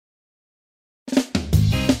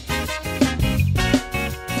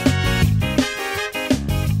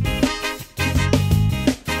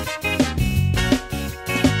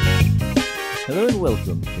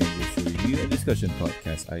welcome to this review and discussion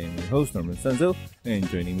podcast. I am your host, Norman Sanzo, and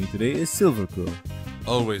joining me today is Silver-Quill.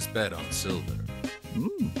 Always bet on silver.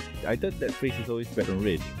 I thought that phrase is always bet on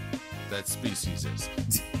red. That species is.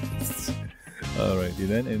 Alrighty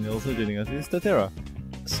then, and also joining us is Tatera.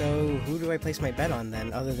 So, who do I place my bet on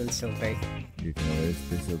then, other than silver? You can always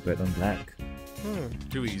place your bet on black.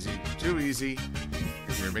 Too easy. Too easy.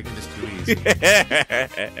 You're making this too easy.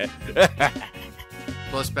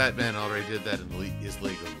 Plus, Batman already did that in his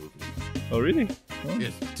Lego movie. Oh, really? Oh.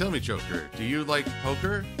 Yes. Tell me, Joker, do you like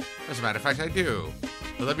poker? As a matter of fact, I do.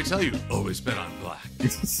 But let me tell you, always bet on black.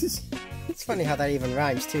 It's funny how that even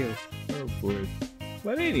rhymes, too. Oh, boy.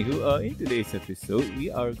 But anywho, in today's episode,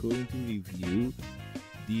 we are going to review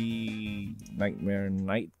the Nightmare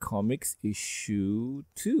Night Comics issue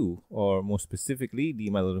 2, or more specifically, the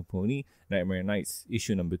MandoPony Nightmare Nights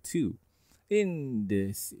issue number 2. In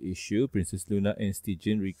this issue, Princess Luna and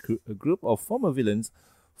Stygian recruit a group of former villains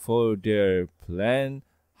for their planned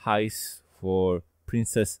heist for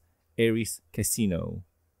Princess Eris casino.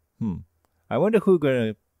 I wonder who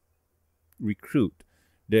gonna recruit.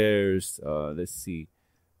 There's let's see.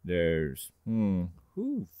 There's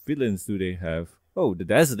who villains do they have? Oh, the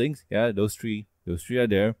Dazzlings. Yeah, those three are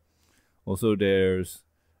there. Also there's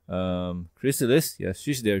Chrysalis. Yes,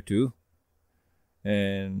 she's there too.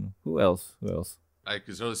 And who else? I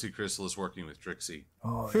can totally see Chrysalis working with Trixie.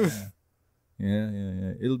 Oh, yeah.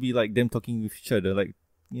 yeah. It'll be like them talking with each other, like,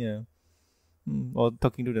 yeah. Or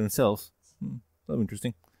talking to themselves. So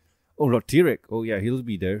interesting. Oh, Lord T-Rex. Oh, yeah, he'll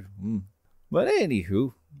be there. But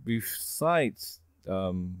anywho, besides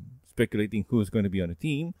speculating who's going to be on the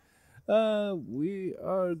team, we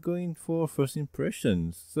are going for first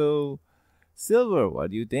impressions. So, Silver,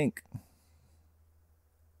 what do you think?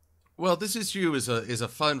 Well, this issue is a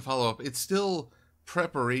fun follow-up. It's still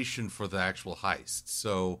preparation for the actual heist.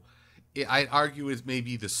 So I'd argue it's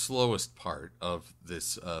maybe the slowest part of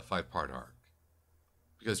this 5-part arc.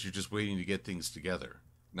 Because you're just waiting to get things together,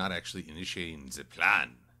 not actually initiating the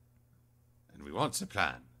plan. And we want the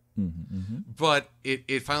plan. But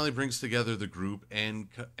it finally brings together the group and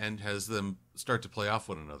has them start to play off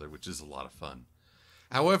one another, which is a lot of fun.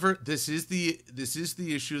 However, this is the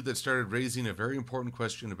issue that started raising a very important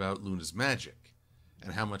question about Luna's magic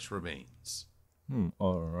and how much remains.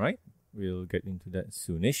 All right. We'll get into that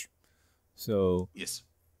soonish. So, yes.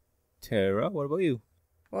 Tara, what about you?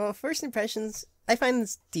 Well, first impressions, I find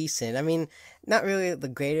this decent. I mean, not really the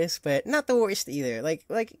greatest, but not the worst either. Like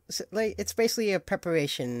it's basically a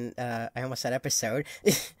preparation. I almost said episode.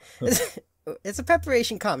 It's a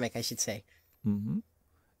preparation comic, I should say.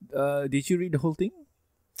 Did you read the whole thing?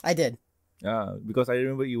 I did. Because I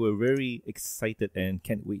remember you were very excited and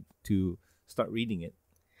can't wait to start reading it.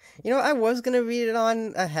 You know, I was going to read it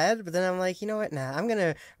on ahead, but then I'm like, you know what? Nah, I'm going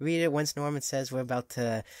to read it once Norman says we're about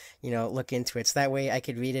to, look into it. So that way I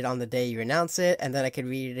could read it on the day you announce it, and then I could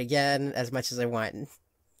read it again as much as I want.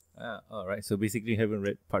 All right. So basically you haven't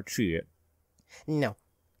read part 3 yet? No.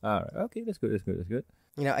 All right. Okay, that's good.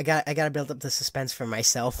 You know, I got to build up the suspense for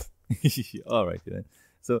myself. All right, then.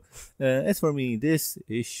 So, as for me, this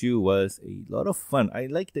issue was a lot of fun. I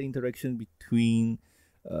like the interaction between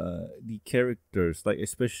the characters, like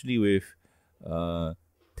especially with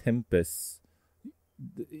Tempest.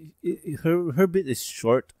 Her bit is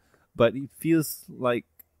short, but it feels like,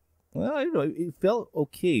 well, I don't know, it felt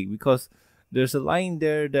okay because there's a line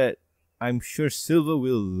there that I'm sure Silver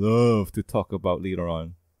will love to talk about later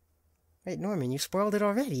on. Wait, Norman, you spoiled it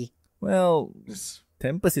already. Well,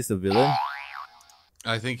 Tempest is a villain.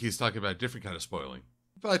 I think he's talking about a different kind of spoiling.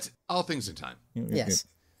 But all things in time. Yes.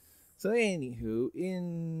 So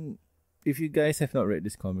anywho, if you guys have not read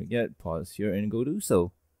this comic yet, pause here and go do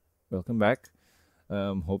so. Welcome back.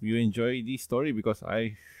 Hope you enjoy the story because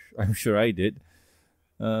I'm sure I did.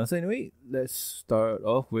 So anyway, let's start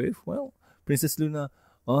off with, Princess Luna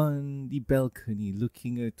on the balcony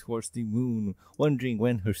looking towards the moon, wondering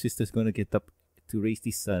when her sister's gonna get up to raise the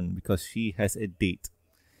sun because she has a date.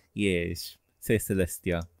 Yes, says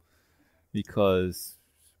Celestia. Because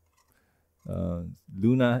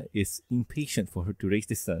Luna is impatient for her to raise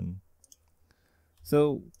the sun.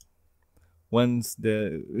 So once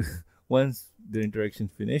the interaction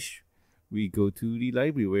finish, we go to the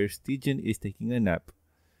library where Stygian is taking a nap.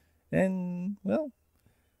 And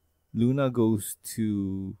Luna goes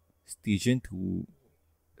to Stygian to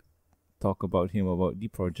talk about the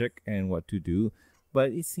project and what to do,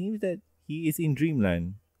 but it seems that he is in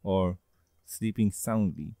dreamland or sleeping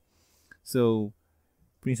soundly. So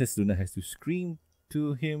Princess Luna has to scream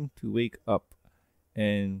to him to wake up,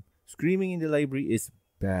 and screaming in the library is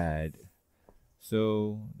bad.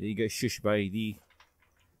 So they get shushed by the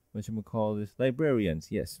whatchamacallit,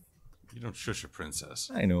 librarians. Yes, You don't shush a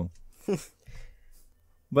princess. I know.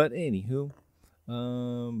 But anywho,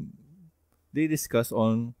 um, they discuss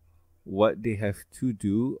on what they have to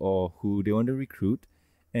do or who they want to recruit,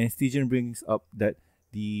 and Stygian brings up that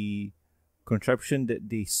the contraption that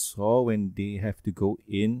they saw when they have to go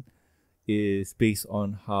in is based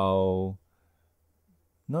on how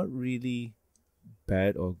not really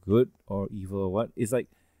bad or good or evil or what. It's like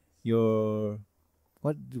your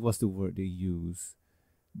what was the word they use?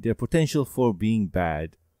 Their potential for being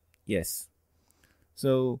bad. Yes.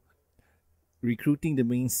 So recruiting the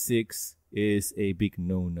main six is a big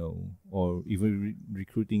no-no, or even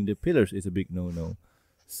recruiting the pillars is a big no-no.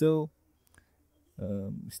 So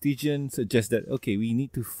Stygian suggests that okay, we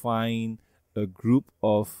need to find a group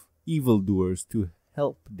of evildoers to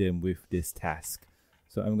help them with this task.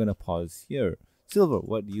 So I'm gonna pause here. Silver,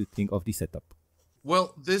 what do you think of the setup?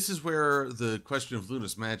 Well, this is where the question of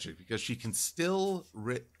Luna's magic, because she can still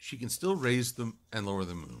raise them and lower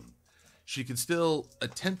the moon. She can still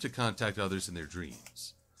attempt to contact others in their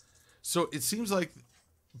dreams. So it seems like,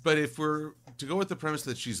 but if we're to go with the premise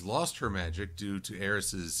that she's lost her magic due to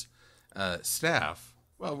Eris's staff,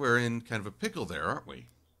 well, we're in kind of a pickle there, aren't we?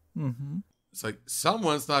 Mm-hmm. It's like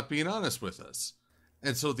someone's not being honest with us.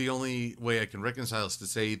 And so the only way I can reconcile is to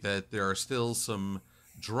say that there are still some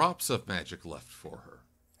drops of magic left for her.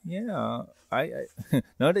 Yeah, I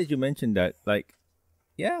now that you mentioned that, like,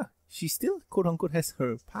 yeah, she still quote unquote has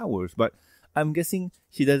her powers, but I'm guessing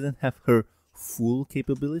she doesn't have her full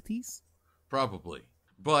capabilities. Probably.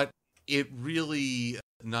 But it really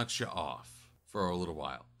knocks you off for a little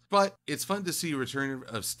while. But it's fun to see a return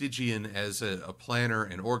of Stygian as a planner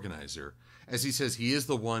and organizer. As he says, he is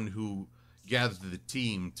the one who gathered the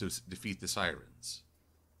team to defeat the sirens.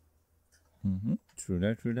 Mm-hmm. True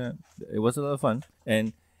that. It was a lot of fun.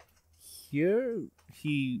 And here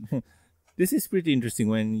he... this is pretty interesting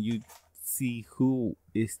when you see who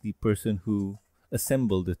is the person who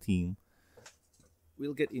assembled the team.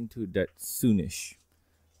 We'll get into that soonish.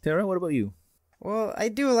 Tara, what about you? Well, I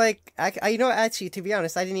do like, actually, to be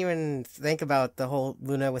honest, I didn't even think about the whole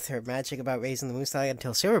Luna with her magic about raising the moon stallion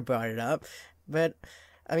until Silver brought it up. But,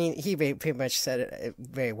 I mean, he pretty much said it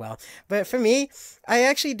very well. But for me, I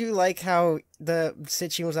actually do like how the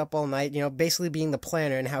Stygian was up all night, basically being the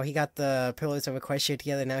planner, and how he got the Pillars of Equestria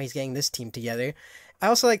together, now he's getting this team together. I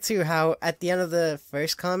also like, too, how at the end of the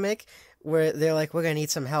first comic, where they're like, we're going to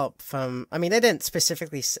need some help from... I mean, they didn't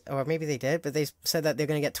specifically... Or maybe they did, but they said that they're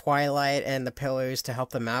going to get Twilight and the Pillars to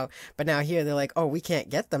help them out. But now here, they're like, oh, we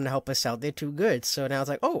can't get them to help us out. They're too good. So now it's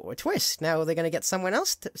like, oh, a twist. Now they're going to get someone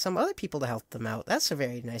else, some other people to help them out. That's a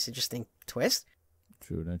very nice, interesting twist.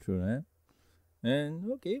 True that.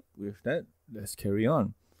 And, okay, with that, let's carry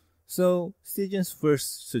on. So, Stygian's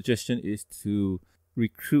first suggestion is to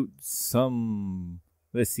recruit someone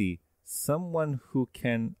who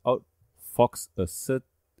can outfox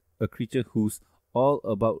a creature who's all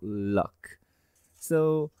about luck.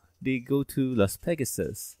 So they go to Las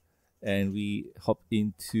Pegasus, and we hop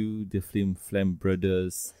into the Flim Flam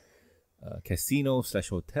Brothers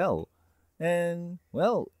casino/hotel. And,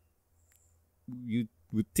 well, you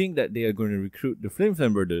would think that they are going to recruit the Flim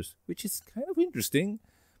Flam Brothers, which is kind of interesting.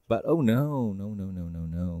 But oh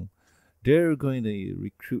no. They're going to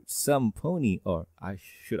recruit some pony, or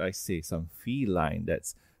should I say some feline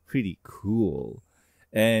that's pretty cool.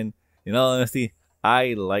 And in all honesty,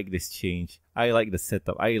 I like this change. I like the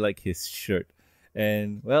setup. I like his shirt.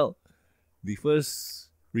 And, well, the first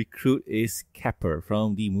recruit is Capper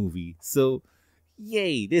from the movie. So,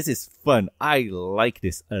 yay, this is fun. I like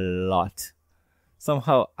this a lot.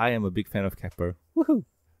 Somehow, I am a big fan of Capper. Woohoo!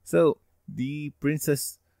 So, the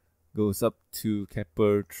princess goes up to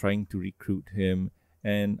Capper trying to recruit him.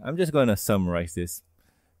 And I'm just going to summarize this.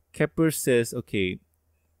 Capper says, okay,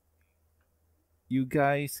 you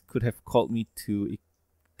guys could have called me to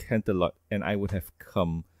Canterlot and I would have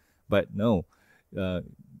come. But no,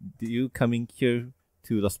 you coming here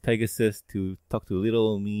to Las Pegasus to talk to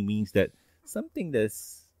little me means that something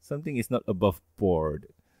is not above board.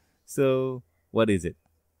 So what is it?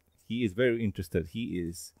 He is very interested. He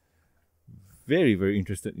is very, very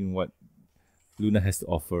interested in what Luna has to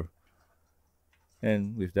offer.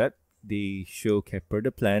 And with that, they show Capper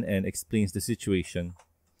the plan and explains the situation.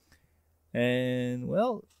 And,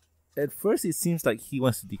 well, at first it seems like he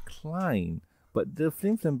wants to decline. But the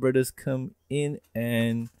Flim Flam Brothers come in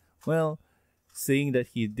and, well, saying that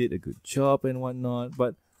he did a good job and whatnot.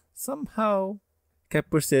 But somehow,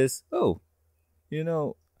 Capper says, oh,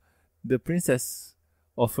 the princess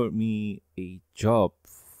offered me a job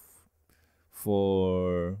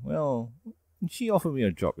she offered me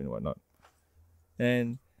a job and whatnot.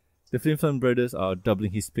 And The Flim Flam brothers are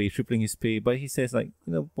doubling his pay, tripling his pay, but he says like,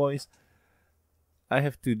 boys, I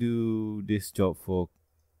have to do this job for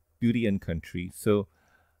duty and country, so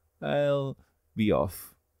I'll be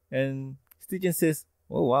off. And Stygian says,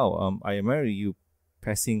 oh wow, I admire you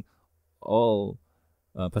passing up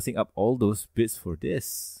all those bits for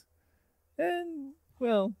this. And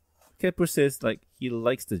well, Kepler says like he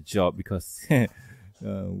likes the job because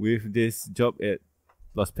with this job at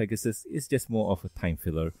Los Pegasus, it's just more of a time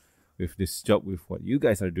filler. With this job, with what you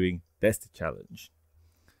guys are doing, that's the challenge.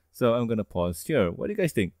 So I'm gonna pause here. What do you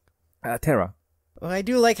guys think? Terra. Well, I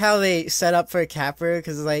do like how they set up for Capper,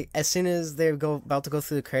 because like as soon as they're about to go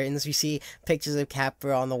through the curtains, we see pictures of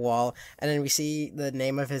Capper on the wall, and then we see the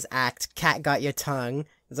name of his act, Cat Got Your Tongue.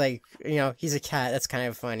 It's like, he's a cat. That's kind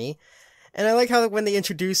of funny. And I like how when they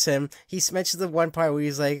introduce him, he mentions the one part where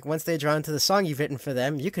he's like, once they're drawn to the song you've written for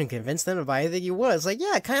them, you can convince them to buy anything you want. It's like,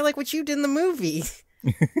 yeah, kind of like what you did in the movie.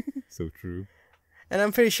 So true. And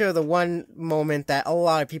I'm pretty sure the one moment that a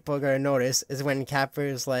lot of people are going to notice is when Capper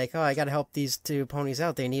is like, oh, I got to help these two ponies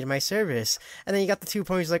out. They need my service. And then you got the two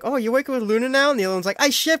ponies like, oh, you're working with Luna now? And the other one's like, I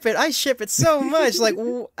ship it so much. Like,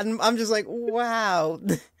 and I'm just like, wow.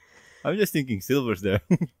 I'm just thinking Silver's there.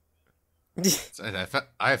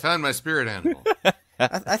 I found my spirit animal.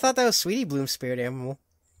 I thought that was Sweetie Bloom's spirit animal.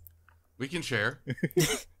 We can share.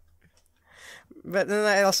 But then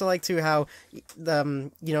I also like too how,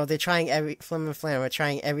 they're trying Flim and Flam are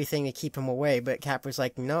trying everything to keep him away, but Capper's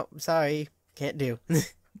like, nope, sorry, can't do.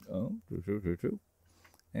 Oh, true.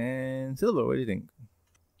 And Silver, what do you think?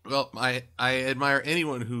 Well, I admire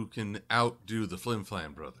anyone who can outdo the Flim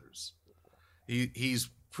Flam brothers. He's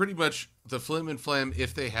pretty much the Flim and Flam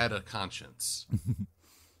if they had a conscience.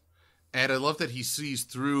 And I love that he sees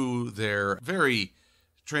through their very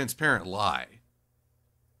transparent lie.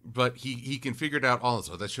 But he can figure it out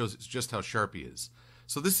also. That shows just how sharp he is.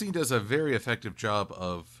 So this scene does a very effective job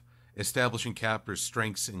of establishing Capper's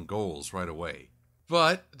strengths and goals right away.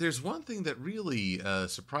 But there's one thing that really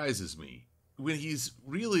surprises me. When he's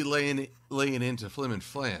really laying into Flim and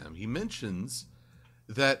Flam, he mentions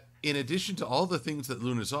that in addition to all the things that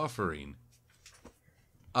Luna's offering,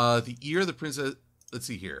 the ear of the princess... Let's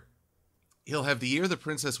see here. He'll have the ear of the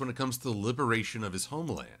princess when it comes to the liberation of his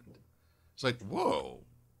homeland. It's like, whoa.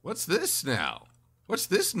 What's this now? What's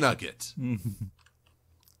this nugget? I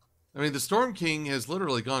mean, the Storm King has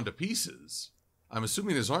literally gone to pieces. I'm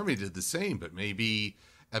assuming his army did the same, but maybe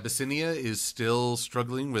Abyssinia is still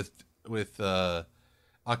struggling with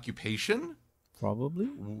occupation? Probably.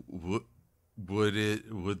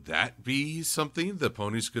 Would that be something the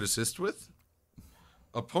ponies could assist with?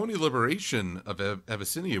 A pony liberation of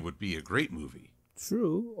Abyssinia would be a great movie.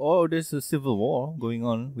 True. Or there's a civil war going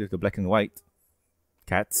on with the black and white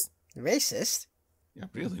cats. Racist? Yeah,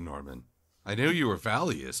 really, Norman. I know you were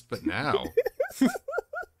Valiest, but now...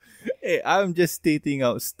 Hey, I'm just stating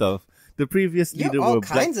out stuff. The previous leader You're all were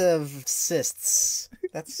kinds of cysts.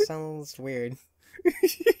 That sounds weird.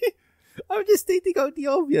 I'm just stating out the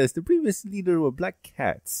obvious. The previous leader were black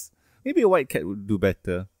cats. Maybe a white cat would do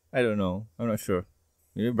better. I don't know. I'm not sure.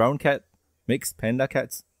 Maybe a brown cat? Mixed panda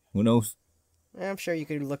cats? Who knows? I'm sure you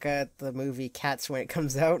could look at the movie Cats when it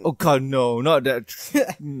comes out. Oh god, no. Not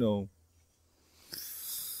that. No.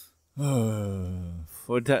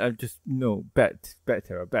 For that, I'm just... No. Bad,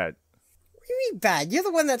 Tara. Bad. What do you mean bad? You're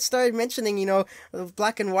the one that started mentioning,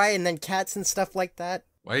 black and white and then cats and stuff like that.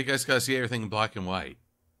 Why you guys gotta see everything in black and white?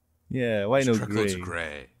 Yeah, why no gray?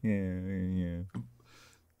 Gray. Yeah.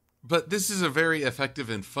 But this is a very effective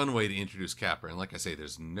and fun way to introduce Capper. And like I say,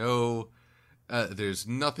 there's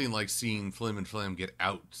nothing like seeing Flim and Flam get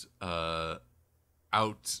snookered.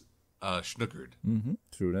 Mm-hmm.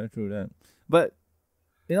 True that. But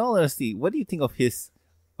in all honesty, what do you think of his,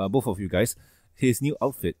 both of you guys, his new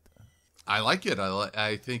outfit? I like it.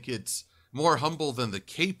 I think it's more humble than the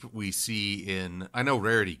cape we see in... I know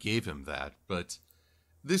Rarity gave him that, but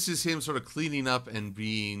this is him sort of cleaning up and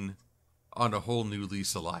being on a whole new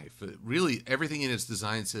lease of life. Really, everything in his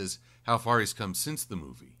design says how far he's come since the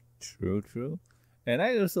movie. True. And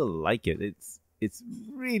I also like it. It's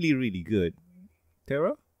really, really good.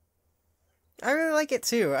 Tara? I really like it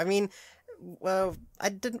too. I mean, well,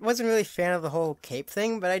 wasn't really a fan of the whole cape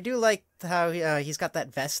thing, but I do like how he's got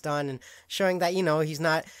that vest on and showing that, he's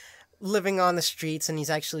not living on the streets and he's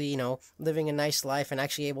actually, living a nice life and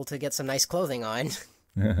actually able to get some nice clothing on.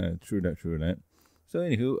 True that. So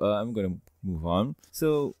anywho, I'm going to move on.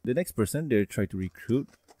 So the next person they're trying to recruit,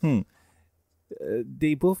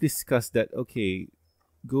 they both discussed that, okay,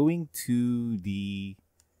 going to the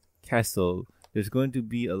castle, there's going to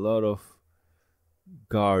be a lot of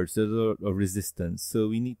guards, a lot of resistance. So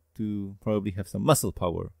we need to probably have some muscle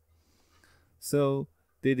power. So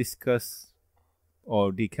they discuss,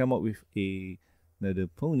 or they come up with another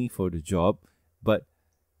pony for the job, but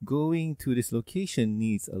going to this location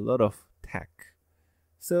needs a lot of tech.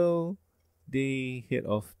 So they head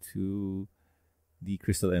off to the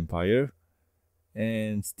Crystal Empire,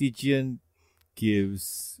 and Stygian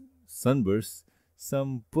gives Sunburst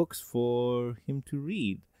some books for him to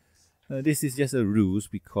read. This is just a ruse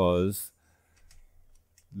because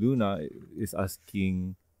Luna is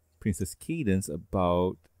asking Princess Cadence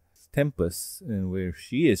about Tempest and where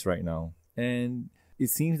she is right now. And it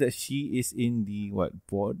seems that she is in the,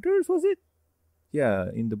 borders, was it? Yeah,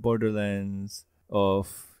 in the borderlands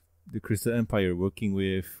of the Crystal Empire, working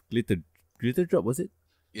with Glitter Drop, was it?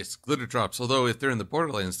 Yes, Glitter Drops. Although if they're in the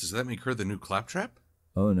Borderlands, does that make her the new Claptrap?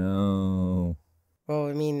 Oh no. Well,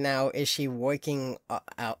 I mean, now, is she working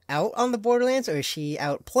out on the Borderlands, or is she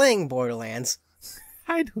out playing Borderlands?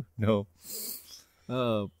 I don't know.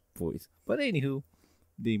 Boys. But anywho,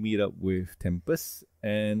 they meet up with Tempest,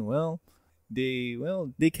 and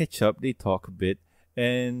they catch up, they talk a bit,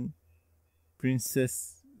 and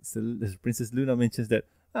Princess Luna mentions that,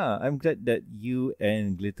 I'm glad that you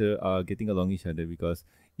and Glitter are getting along each other because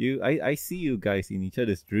I see you guys in each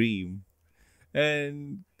other's dream.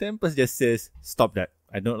 And Tempest just says, stop that.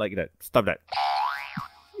 I don't like that. Stop that.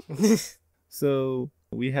 So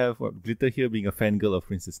we have Glitter here being a fangirl of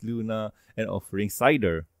Princess Luna and offering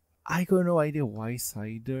cider. I got no idea why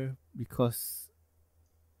cider, because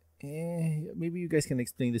maybe you guys can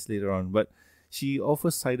explain this later on. But she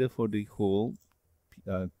offers cider for the whole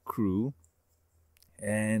crew,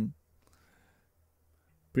 and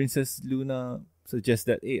Princess Luna suggests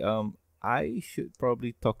that, hey, I should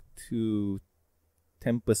probably talk to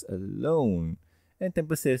Tempest alone. And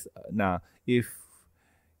Tempest says, nah, if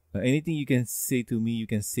anything you can say to me, you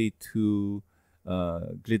can say to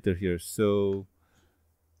Glitter here. So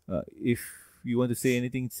if you want to say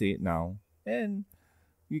anything, say it now. And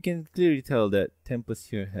you can clearly tell that Tempest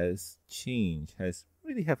here has changed, has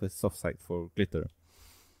really have a soft side for Glitter.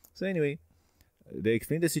 So anyway, they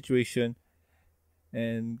explain the situation,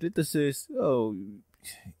 and Glitter says, oh,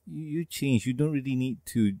 you changed. You don't really need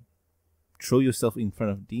to throw yourself in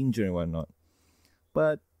front of danger and whatnot.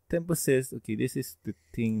 But Tempest says, okay, this is the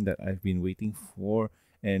thing that I've been waiting for,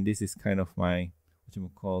 and this is kind of my,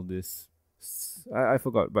 I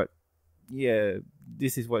forgot, but yeah,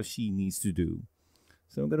 this is what she needs to do.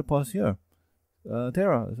 So I'm going to pause here.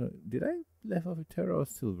 Terra, did I left off with Terra or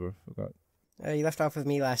Silver? Forgot. You left off with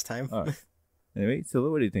me last time. All right. Anyway, Silver,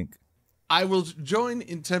 what do you think? I will join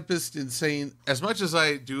in Tempest in saying, as much as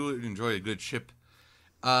I do enjoy a good ship,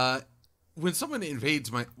 when someone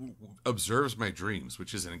observes my dreams,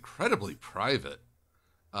 which is an incredibly private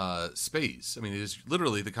space, I mean, it is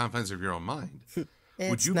literally the confines of your own mind.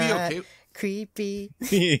 Would you be okay? Creepy.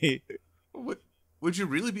 Would you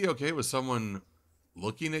really be okay with someone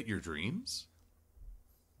looking at your dreams?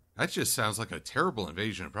 That just sounds like a terrible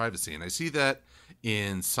invasion of privacy, and I see that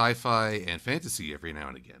in sci-fi and fantasy every now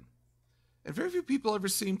and again. And very few people ever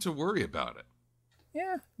seem to worry about it.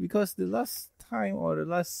 Yeah, because the last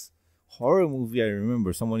horror movie I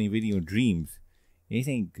remember, someone invading your dreams, it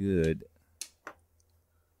ain't good.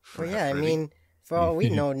 Well, yeah, I mean, for all we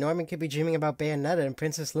know, Norman could be dreaming about Bayonetta, and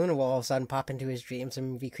Princess Luna will all of a sudden pop into his dreams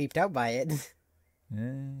and be creeped out by it.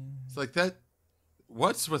 It's like that.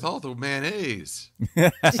 What's with all the mayonnaise?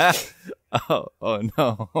 oh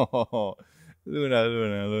no.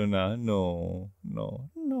 Luna, no.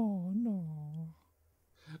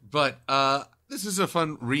 But this is a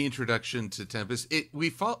fun reintroduction to Tempest.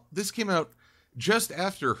 This came out just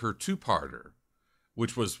after her two-parter,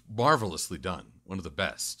 which was marvelously done, one of the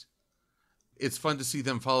best. It's fun to see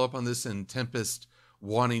them follow up on this, and Tempest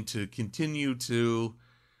wanting to continue to,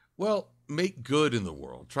 make good in the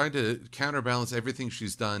world, trying to counterbalance everything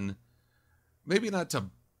she's done. Maybe not to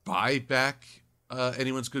buy back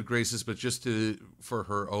anyone's good graces, but just for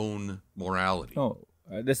her own morality. Oh,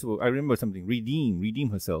 I remember something. Redeem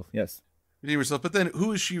herself. Yes. Redeem herself. But then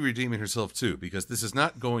who is she redeeming herself to? Because this is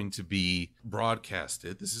not going to be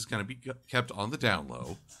broadcasted. This is going to be kept on the down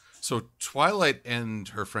low. So Twilight and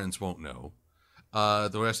her friends won't know.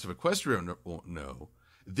 The rest of Equestria won't know.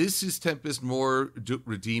 This is Tempest more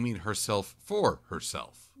redeeming herself for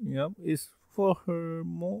herself. Yep, it's for her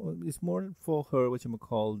more. It's more for her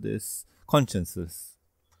consciences.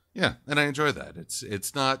 Yeah, and I enjoy that.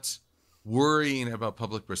 It's not worrying about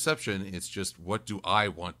public perception. It's just, what do I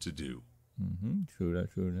want to do? Mm-hmm. True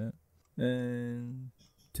that. And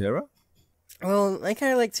Terra? Well, I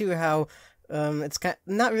kind of like too how it's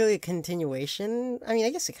not really a continuation. I mean,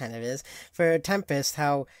 I guess it kind of is for Tempest.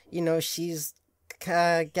 How she's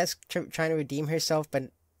trying to redeem herself,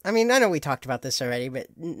 but I mean, I know we talked about this already, but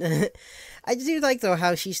I do like, though,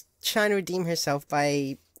 how she's trying to redeem herself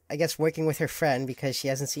by, I guess, working with her friend because she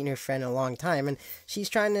hasn't seen her friend in a long time, and she's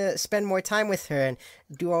trying to spend more time with her and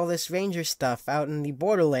do all this ranger stuff out in the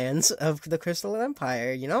borderlands of the Crystal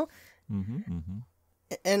Empire, you know?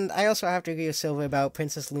 And I also have to agree with Silva about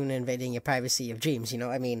Princess Luna invading your privacy of dreams, you know?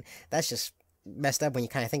 I mean, that's just messed up when you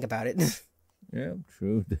kind of think about it. Yeah,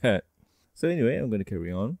 true that. So anyway, I'm going to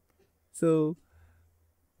carry on. So,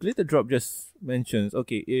 Glitter Drop just mentions,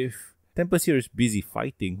 okay, if Tempest here is busy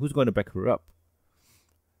fighting, who's going to back her up?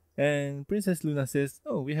 And Princess Luna says,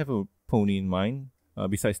 oh, we have a pony in mind.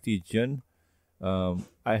 Besides Stygian,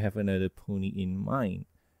 I have another pony in mind.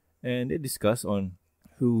 And they discuss on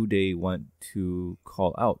who they want to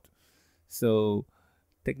call out. So,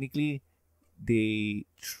 technically, they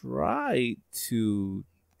try to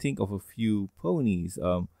think of a few ponies.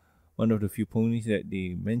 One of the few ponies that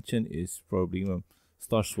they mentioned is probably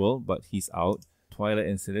Star Swirl, but he's out. Twilight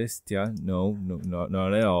and Celestia, no,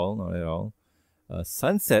 not at all.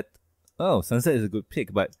 Sunset, Sunset is a good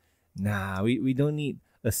pick, but nah, we don't need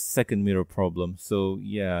a second mirror problem. So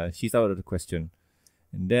yeah, she's out of the question.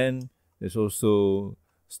 And then there's also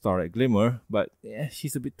Starlight Glimmer, but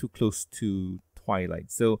she's a bit too close to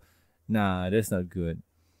Twilight. So nah, that's not good.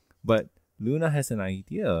 But Luna has an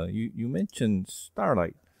idea. You mentioned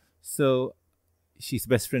Starlight. So she's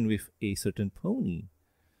best friend with a certain pony.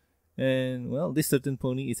 And, well, this certain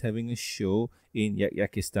pony is having a show in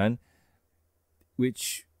Yakistan,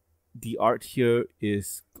 which the art here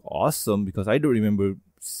is awesome because I don't remember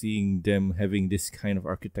seeing them having this kind of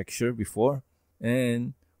architecture before.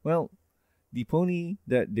 And, well, the pony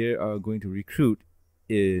that they are going to recruit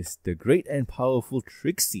is the great and powerful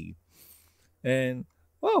Trixie. And,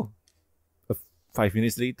 wow, 5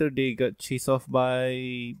 minutes later, they got chased off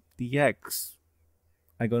by the Yaks.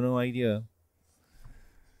 I got no idea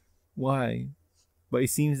why. But it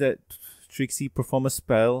seems that Trixie performed a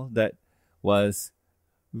spell that was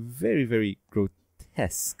very, very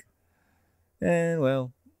grotesque. And,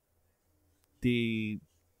 well, they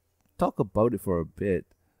talk about it for a bit.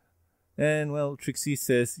 And, well, Trixie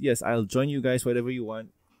says, yes, I'll join you guys, whatever you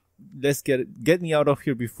want. Let's get me out of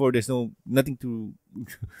here before there's nothing to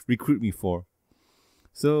recruit me for.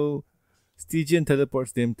 So, Stygian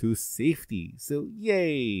teleports them to safety. So,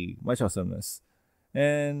 yay! Much awesomeness.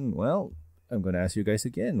 And, well, I'm going to ask you guys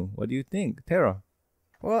again. What do you think? Tara?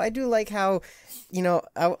 Well, I do like how, you know,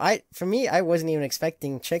 for me, I wasn't even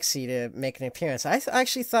expecting Trixie to make an appearance. I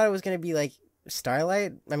actually thought it was going to be, like,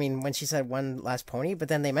 Starlight. I mean, when she said one last pony, but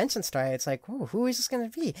then they mentioned Starlight, it's like, oh, who is this going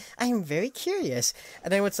to be? I am very curious.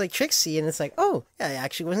 And then it's like Trixie, and it's like, oh, yeah, I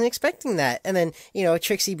actually wasn't expecting that. And then, you know,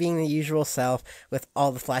 Trixie being the usual self with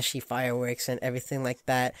all the flashy fireworks and everything like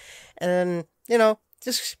that. And then, you know,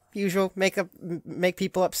 just usual, make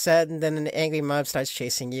people upset, and then an angry mob starts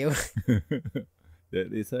chasing you.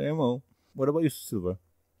 That is a MO. What about you, Silver?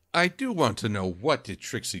 I do want to know, what did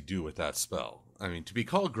Trixie do with that spell? I mean, to be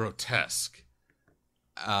called grotesque,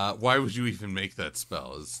 why would you even make that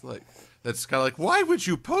spell? It's like, that's kind of like, why would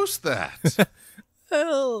you post that?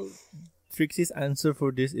 Well, Trixie's answer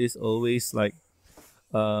for this is always like,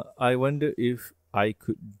 I wonder if I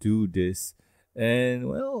could do this. And,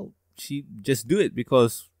 well, she just do it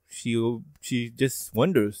because she just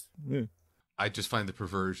wonders. Yeah. I just find the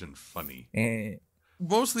perversion funny. Eh.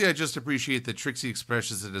 Mostly I just appreciate that Trixie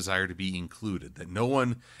expresses a desire to be included, that no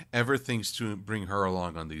one ever thinks to bring her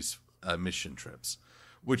along on these mission trips,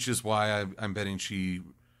 which is why I'm betting she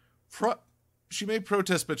may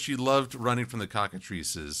protest, but she loved running from the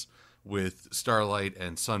cockatrices with Starlight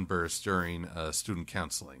and Sunburst during student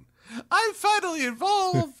counseling. I'm finally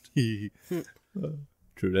involved!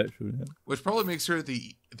 True that. Which probably makes her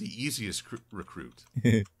the easiest recruit.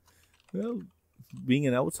 Well, being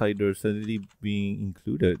an outsider, suddenly being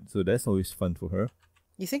included, so that's always fun for her.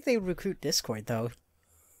 You think they would recruit Discord, though?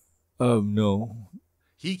 No.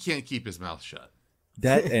 He can't keep his mouth shut.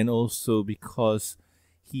 That, and also because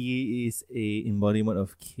he is a embodiment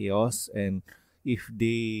of chaos, and if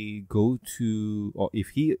they go to, or if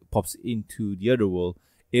he pops into the other world,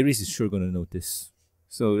 Eris is sure gonna notice.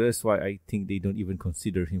 So that's why I think they don't even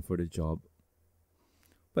consider him for the job.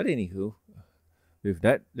 But anywho, with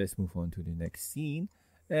that, let's move on to the next scene.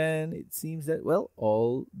 And it seems that, well,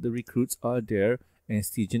 all the recruits are there, and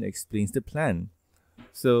Stygian explains the plan.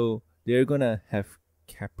 So they're gonna have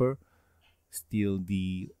Capper steal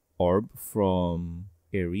the orb from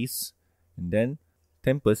Eris, and then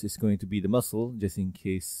Tempest is going to be the muscle just in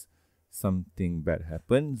case something bad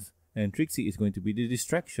happens, and Trixie is going to be the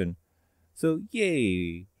distraction. So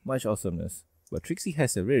yay, much awesomeness. But Trixie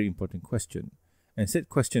has a very important question, and said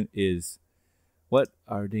question is, what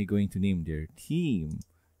are they going to name their team?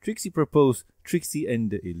 Trixie proposed Trixie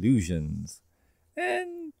and the Illusions.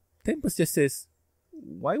 And Tempest just says,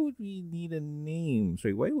 why would we need a name?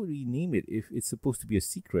 Sorry, why would we name it if it's supposed to be a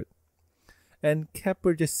secret? And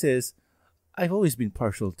Kepper just says, I've always been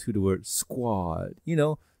partial to the word squad. You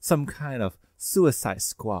know, some kind of suicide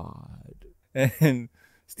squad. And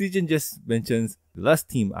Stygian just mentions, the last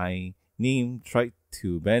team I named tried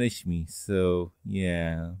to banish me. So,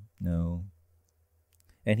 yeah, no.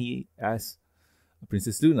 And he asks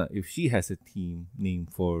Princess Luna if she has a team name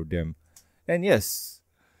for them. And yes,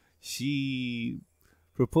 she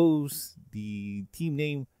proposed the team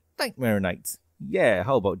name Nightmare Knights. Yeah,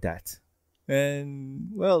 how about that?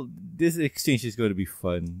 And, well, this exchange is going to be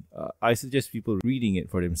fun. I suggest people reading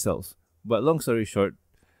it for themselves. But long story short,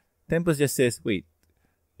 Tempest just says, wait,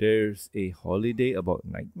 there's a holiday about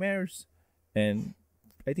nightmares? And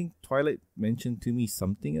I think Twilight mentioned to me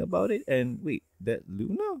something about it. And wait, that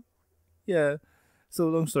Luna? Yeah. So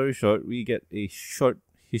long story short, we get a short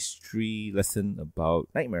history lesson about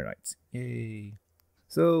Nightmare Nights. Yay.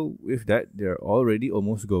 So with that, they're already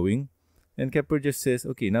almost going. And Kepper just says,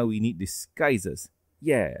 okay, now we need disguises.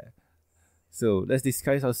 Yeah. So let's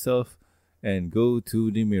disguise ourselves and go to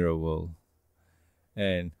the mirror world.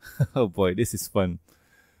 And oh boy, this is fun.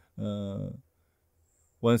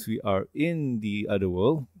 Once we are in the other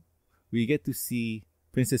world, we get to see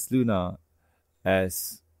Princess Luna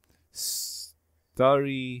as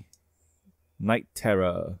Starry Night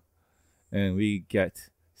Terror. And we get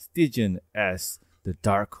Stygian as the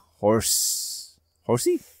Dark Horse.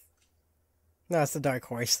 Horsey? No, it's the Dark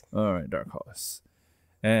Horse. Alright, Dark Horse.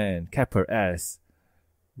 And Kepper as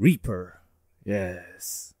Reaper.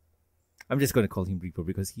 Yes. I'm just going to call him Reaper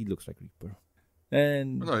because he looks like Reaper.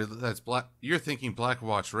 And no, that's Black. You're thinking Black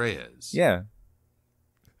Watch Reyes. yeah.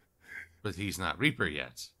 But he's not Reaper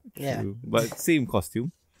yet. Yeah. True. But same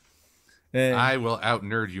costume. And I will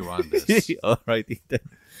out-nerd you on this. Alrighty then.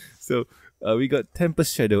 So we got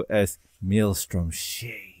Tempest Shadow as Maelstrom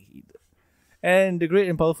Shade. And the Great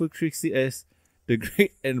and Powerful Trixie as the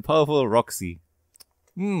Great and Powerful Roxy.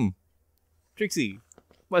 Trixie.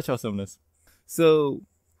 Much awesomeness. So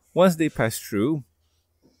once they pass through,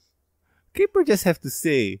 Kipper just have to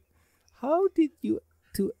say, how did you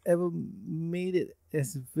two ever made it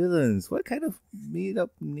as villains? What kind of made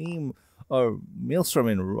up name are Maelstrom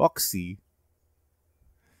and Roxy?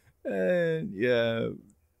 And yeah,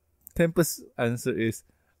 Tempest's answer is,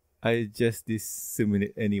 I just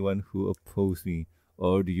disseminate anyone who opposed me.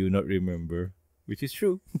 Or do you not remember? Which is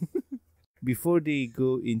true. Before they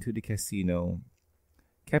go into the casino,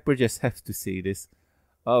 Kepper just have to say this.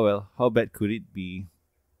 Oh well, how bad could it be?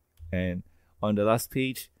 And on the last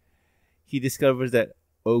page, he discovers that,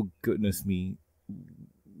 oh goodness me,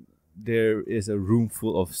 there is a room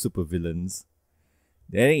full of supervillains.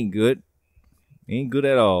 That ain't good. Ain't good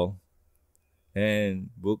at all. And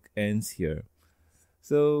book ends here.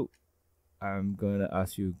 So, I'm gonna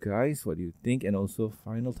ask you guys what you think and also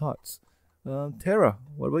final thoughts. Tara,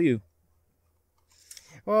 what about you?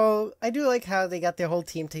 Well, I do like how they got their whole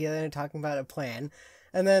team together and talking about a plan.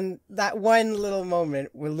 And then that one little moment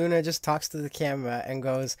where Luna just talks to the camera and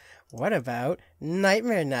goes, what about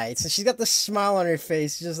Nightmare Nights? And she's got the smile on her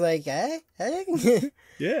face, just like, eh?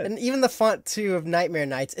 Yeah. And even the font, too, of Nightmare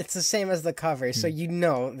Nights, it's the same as the cover, so you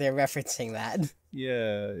know they're referencing that.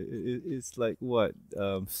 Yeah, it's like what?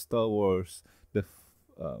 Star Wars,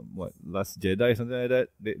 Last Jedi, something like that?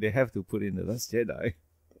 They have to put in the Last Jedi.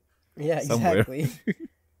 Yeah, somewhere. exactly.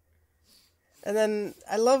 And then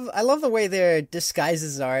I love the way their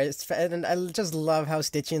disguises are, and I just love how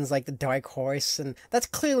Stygian's like the Dark Horse, and that's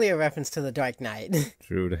clearly a reference to the Dark Knight.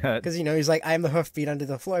 True that. Because, he's like, I'm the hoofbeat under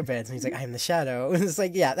the floorboards, and he's like, I'm the shadow. And it's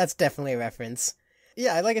like, yeah, that's definitely a reference.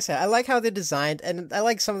 Yeah, like I said, I like how they're designed, and I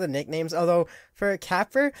like some of the nicknames, although for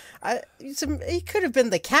Capper, he could have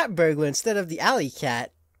been the Cat Burglar instead of the Alley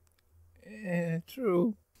Cat.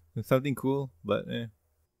 True. Something cool, but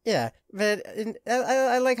Yeah, but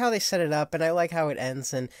I like how they set it up, and I like how it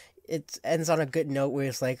ends, and it ends on a good note where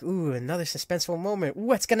it's like, ooh, another suspenseful moment.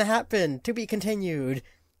 What's gonna happen? To be continued.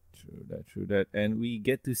 True that. And we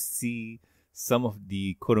get to see some of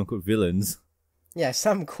the quote-unquote villains. Yeah,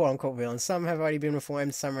 some quote-unquote villains. Some have already been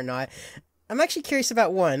reformed, some are not. I'm actually curious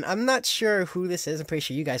about one. I'm not sure who this is. I'm pretty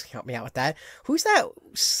sure you guys can help me out with that. Who's that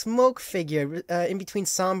smoke figure in between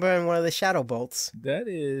Sombra and one of the Shadow Bolts? That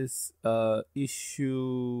is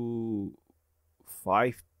issue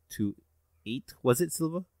 5 to 8. Was it,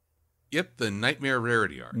 Silva? Yep, the Nightmare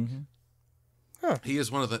Rarity arc. Mm-hmm. Huh. He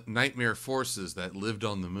is one of the nightmare forces that lived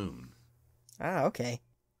on the moon. Ah, okay.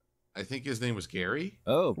 I think his name was Gary.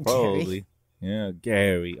 Oh, probably. Gary. Yeah,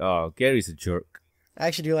 Gary. Oh, Gary's a jerk. I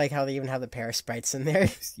actually do like how they even have the pair sprites in there.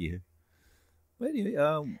 Yeah. But anyway,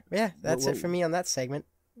 Yeah, that's it for me on that segment.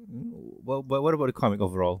 well, but what about the comic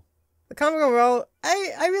overall? The comic overall,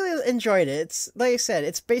 I really enjoyed it. It's like I said,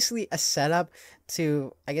 it's basically a setup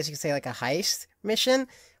to, I guess you could say, like a heist mission,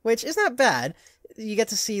 which is not bad. You get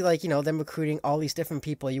to see, like, them recruiting all these different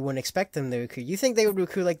people you wouldn't expect them to recruit. You think they would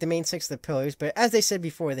recruit, like, the main six of the pillars, but as they said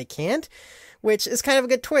before, they can't, which is kind of a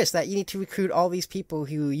good twist, that you need to recruit all these people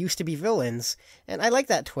who used to be villains. And I like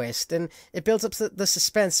that twist, and it builds up the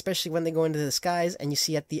suspense, especially when they go into the skies, and you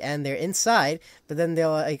see at the end they're inside, but then they're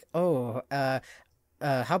like,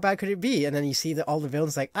 how bad could it be? And then you see all the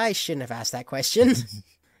villains like, I shouldn't have asked that question.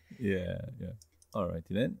 Yeah. Alrighty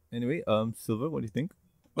then. Anyway, Silver, what do you think?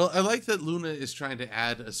 Well, I like that Luna is trying to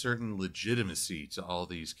add a certain legitimacy to all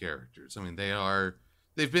these characters. I mean,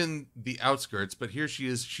 they've been the outskirts, but here she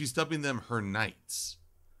is, she's dubbing them her knights,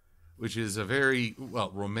 which is a very,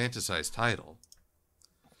 romanticized title.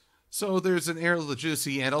 So there's an air of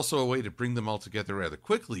legitimacy and also a way to bring them all together rather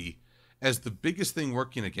quickly, as the biggest thing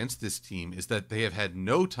working against this team is that they have had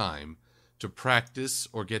no time to practice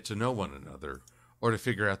or get to know one another or to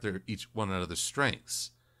figure out each one another's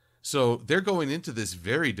strengths. So they're going into this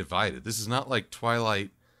very divided. This is not like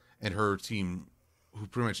Twilight and her team, who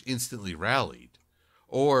pretty much instantly rallied,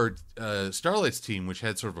 or Starlight's team, which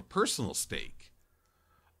had sort of a personal stake.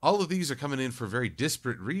 All of these are coming in for very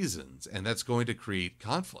disparate reasons, and that's going to create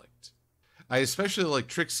conflict. I especially like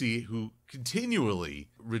Trixie, who continually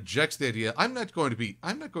rejects the idea, I'm not going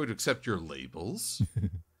to accept your labels.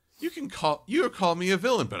 You call me a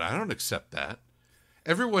villain, but I don't accept that.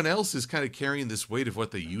 Everyone else is kind of carrying this weight of what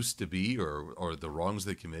they used to be or the wrongs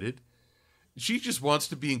they committed. She just wants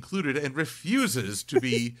to be included and refuses to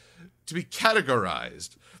be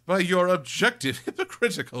categorized by your objective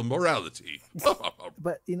hypocritical morality.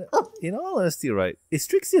 But in all honesty, right, is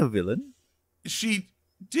Trixie a villain? She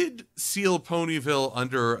did seal Ponyville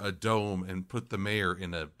under a dome and put the mayor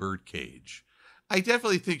in a birdcage. I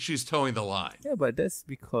definitely think she's towing the line. Yeah, but that's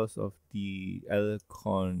because of the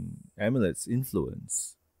Alicon amulet's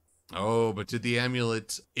influence. Oh, but did the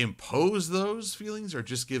amulet impose those feelings or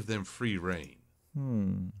just give them free reign?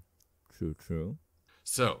 True.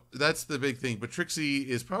 So that's the big thing. But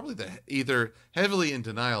Trixie is probably either heavily in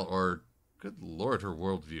denial or, good Lord, her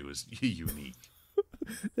worldview is unique.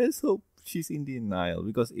 Let's hope she's in denial,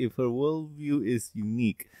 because if her worldview is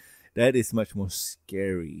unique, that is much more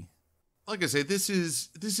scary. Like I say, this is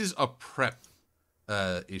a prep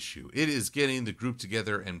issue. It is getting the group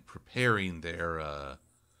together and preparing the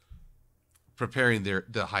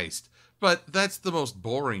heist. But that's the most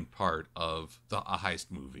boring part of a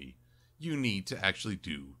heist movie. You need to actually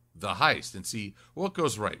do the heist and see what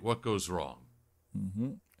goes right, what goes wrong.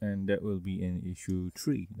 Mm-hmm. And that will be in issue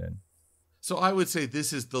 3 then. So I would say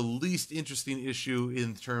this is the least interesting issue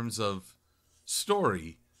in terms of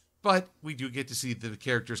story, but we do get to see the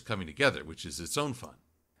characters coming together, which is its own fun.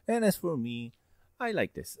 And as for me, I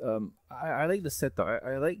like this. I like the setup.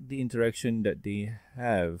 I like the interaction that they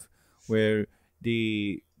have, where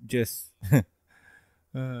they just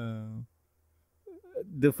the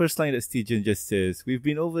first line that Stygian just says, "We've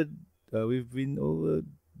been over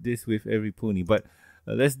this with every pony, but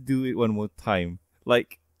let's do it one more time."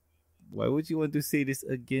 Like, why would you want to say this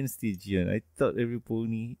again, Stygian? I thought every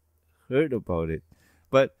pony heard about it,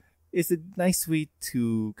 but it's a nice way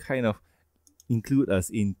to kind of include us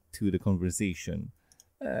into the conversation.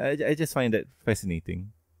 I just find that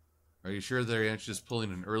fascinating. Are you sure they're just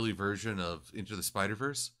pulling an early version of Into the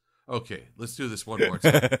Spider-Verse? Okay, let's do this one more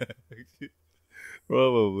time.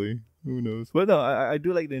 Probably. Who knows? But no, I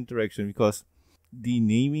do like the interaction, because the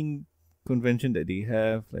naming convention that they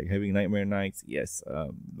have, like having Nightmare Nights, yes,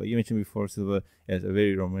 like you mentioned before, Silver, has a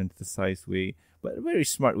very romanticized way, but a very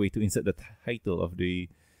smart way to insert the title of the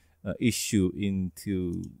issue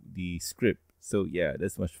into the script. So yeah,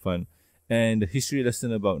 that's much fun. And the history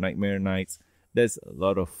lesson about Nightmare Nights, that's a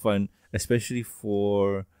lot of fun, especially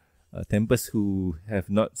for Tempest, who have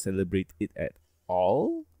not celebrated it at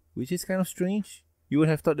all, which is kind of strange. You would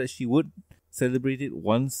have thought that she would celebrate it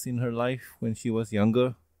once in her life when she was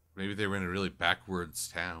younger. Maybe they were in a really backwards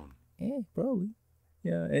town. Probably.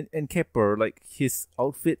 Yeah, and Kepper, like his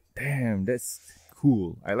outfit, damn, that's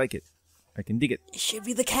cool. I like it. I can dig it. It should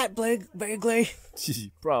be the cat burglar.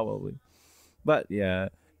 Probably. But yeah,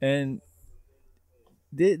 and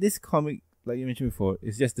this comic, like you mentioned before,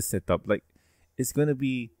 is just the setup. Like, it's gonna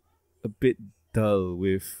be a bit dull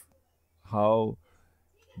with how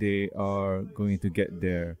they are going to get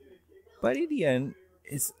there, but in the end,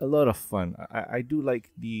 it's a lot of fun. I do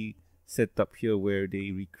like the setup here where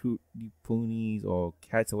they recruit the ponies or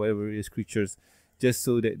cats or whatever it is, creatures, just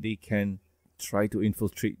so that they can try to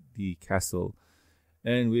infiltrate the castle.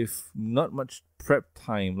 And with not much prep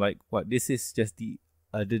time, like what, this is just the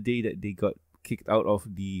other day that they got kicked out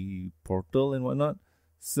of the portal and whatnot.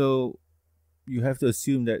 So you have to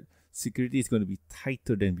assume that security is going to be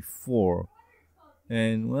tighter than before.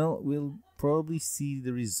 And well, we'll probably see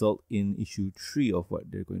the result in issue 3 of what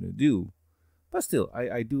they're going to do. But still,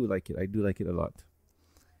 I do like it. I do like it a lot.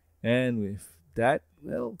 And with that,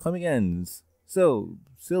 well, comic ends. So,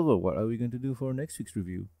 Silver, what are we going to do for next week's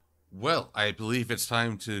review? Well, I believe it's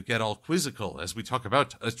time to get all quizzical as we talk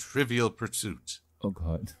about A Trivial Pursuit. Oh,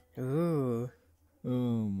 God. Ooh.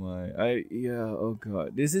 Oh, my. Oh,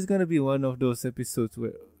 God. This is going to be one of those episodes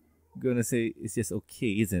where I'm going to say it's just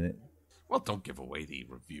okay, isn't it? Well, don't give away the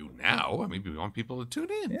review now. I mean, we want people to tune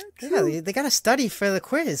in. Yeah, true. Yeah, they got to study for the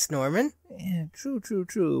quiz, Norman. Yeah, true.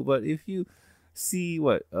 But if you see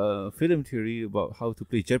film theory about how to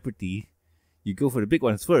play Jeopardy, you go for the big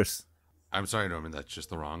ones first. I'm sorry, Norman, that's just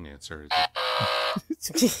the wrong answer.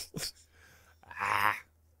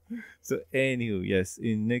 So anyway, yes,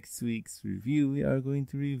 in next week's review, we are going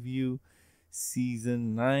to review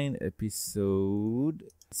Season 9, Episode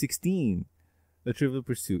 16, A Trivial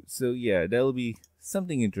Pursuit. So yeah, that'll be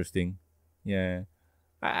something interesting. Yeah.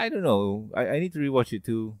 I don't know. I need to rewatch it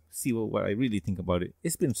to see what I really think about it.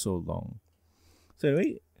 It's been so long. So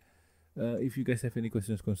anyway, if you guys have any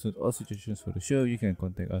questions, concerns, or suggestions for the show, you can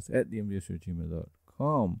contact us at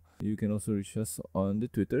thembs@gmail.com. You can also reach us on the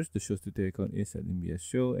Twitters. The show's Twitter account is at MBS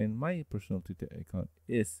Show, and my personal Twitter account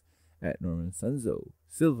is at Norman Sanzo.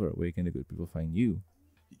 Silver, where can the good people find you?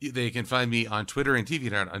 They can find me on Twitter and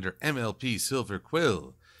DeviantArt under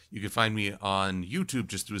MLP-Silver-Quill. You can find me on YouTube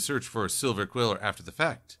just through a search for Silver-Quill or After the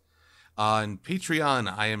Fact. On Patreon,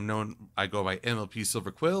 I go by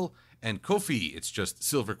MLP-Silver-Quill, and Ko-fi, it's just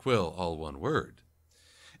Silver-Quill, all one word.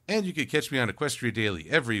 And you can catch me on Equestria Daily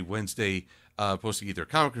every Wednesday, posting either a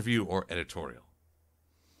comic review or editorial.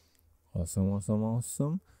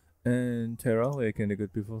 Awesome. And Tara, where can the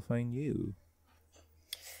good people find you?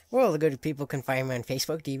 Well, the good people can find me on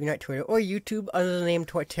Facebook, DeviantArt, Twitter, or YouTube under the name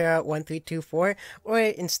Torterra1324, or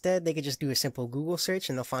instead they could just do a simple Google search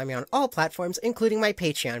and they'll find me on all platforms, including my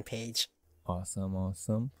Patreon page.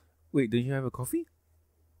 Awesome. Wait, don't you have a coffee?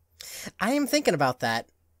 I am thinking about that.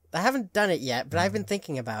 I haven't done it yet, but I've been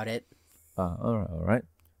thinking about it. Alright.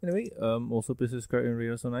 Anyway, also please subscribe and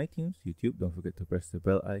rate us on iTunes, YouTube. Don't forget to press the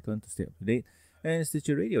bell icon to stay up to date, and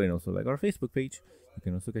Stitcher Radio, and also like our Facebook page. You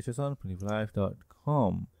can also catch us on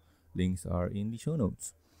playlive.com. Links are in the show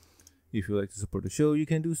notes. If you would like to support the show, you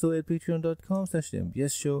can do so at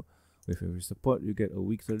patreon.com/thembsshow. With every support, you get a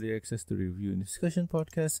week's early access to review and discussion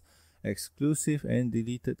podcasts, exclusive and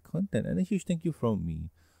deleted content, and a huge thank you from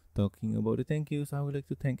me. Talking about the thank yous, I would like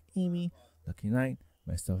to thank Amy, Lucky Knight,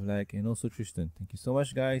 Master of Lag, and also Tristan. Thank you so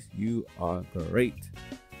much, guys. You are great.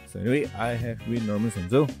 So anyway, I have been Norman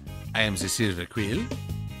Sanzo. I am the Silver-Quill.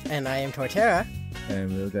 And I am Torterra.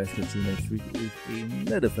 And we'll guys catch you next week with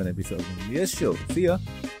another fun episode of the MBS Show. See ya.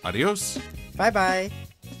 Adios. Bye-bye.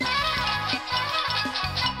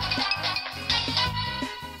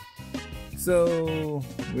 So,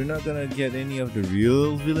 we're not gonna get any of the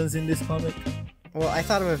real villains in this comic? Well, I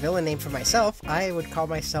thought of a villain name for myself. I would call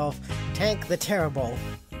myself Tank the Terrible.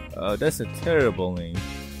 That's a terrible name.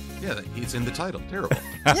 Yeah, it's in the title. Terrible.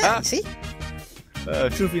 Yeah, you see?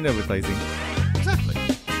 Truth in advertising.